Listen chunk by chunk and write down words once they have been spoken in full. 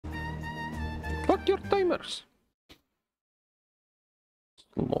Start your timers.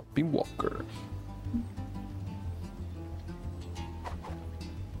 Sloppy Walker.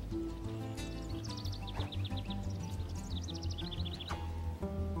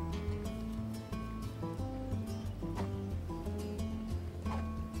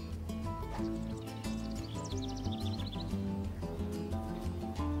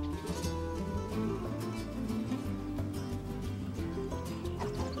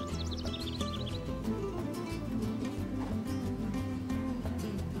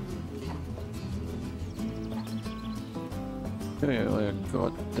 Okay, I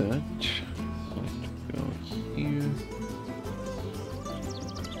got that. Let's go here.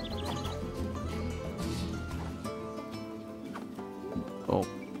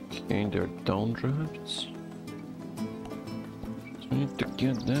 Okay, they're downdrafts. So I need to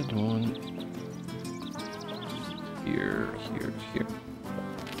get that one. Here, here, here.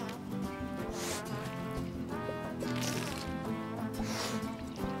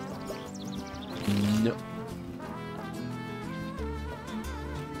 No.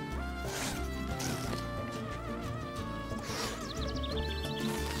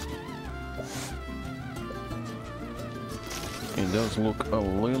 It does look a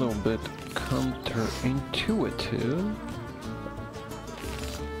little bit counterintuitive.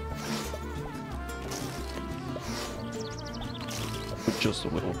 But just a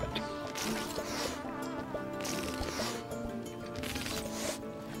little bit.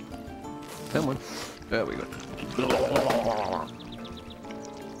 Come on. There we go.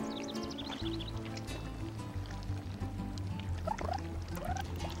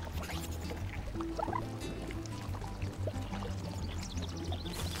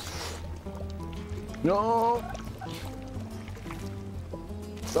 No!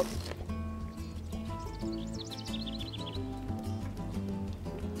 Stop.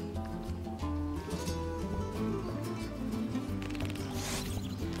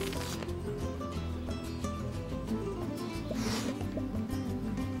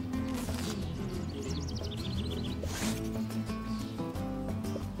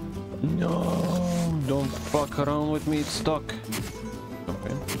 No, don't fuck around with me, it's stuck.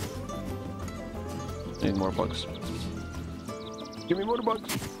 Okay. Need more bugs. Give me more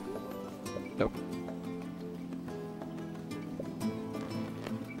bugs. Nope.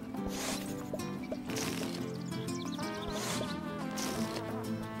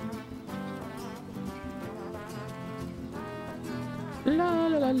 La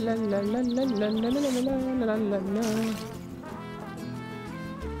la la la la la la la la la la la.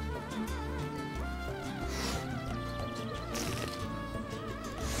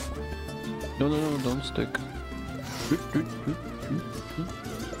 No, no, no, don't stick.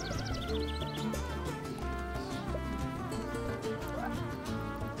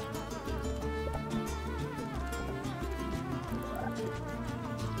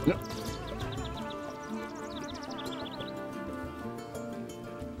 No.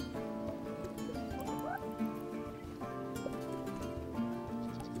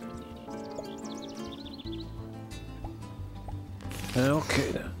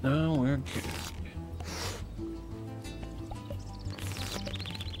 Okay then, now we're good.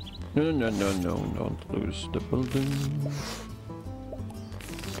 No, no, no, no, don't lose the building.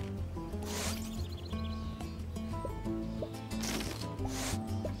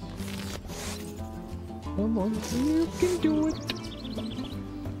 Come on, you can do it.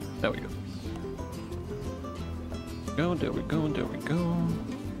 There we go. Go, there we go, there we go.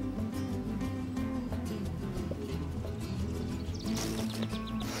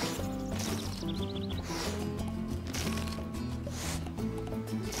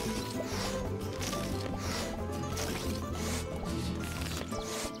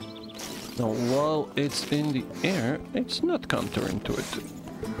 Now, while it's in the air, it's not counterintuitive.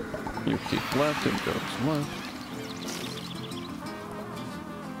 You keep left, it goes left.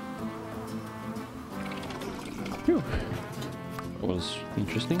 Phew. That was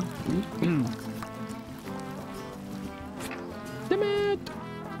interesting. Damn it!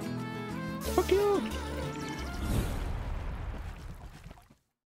 Fuck you!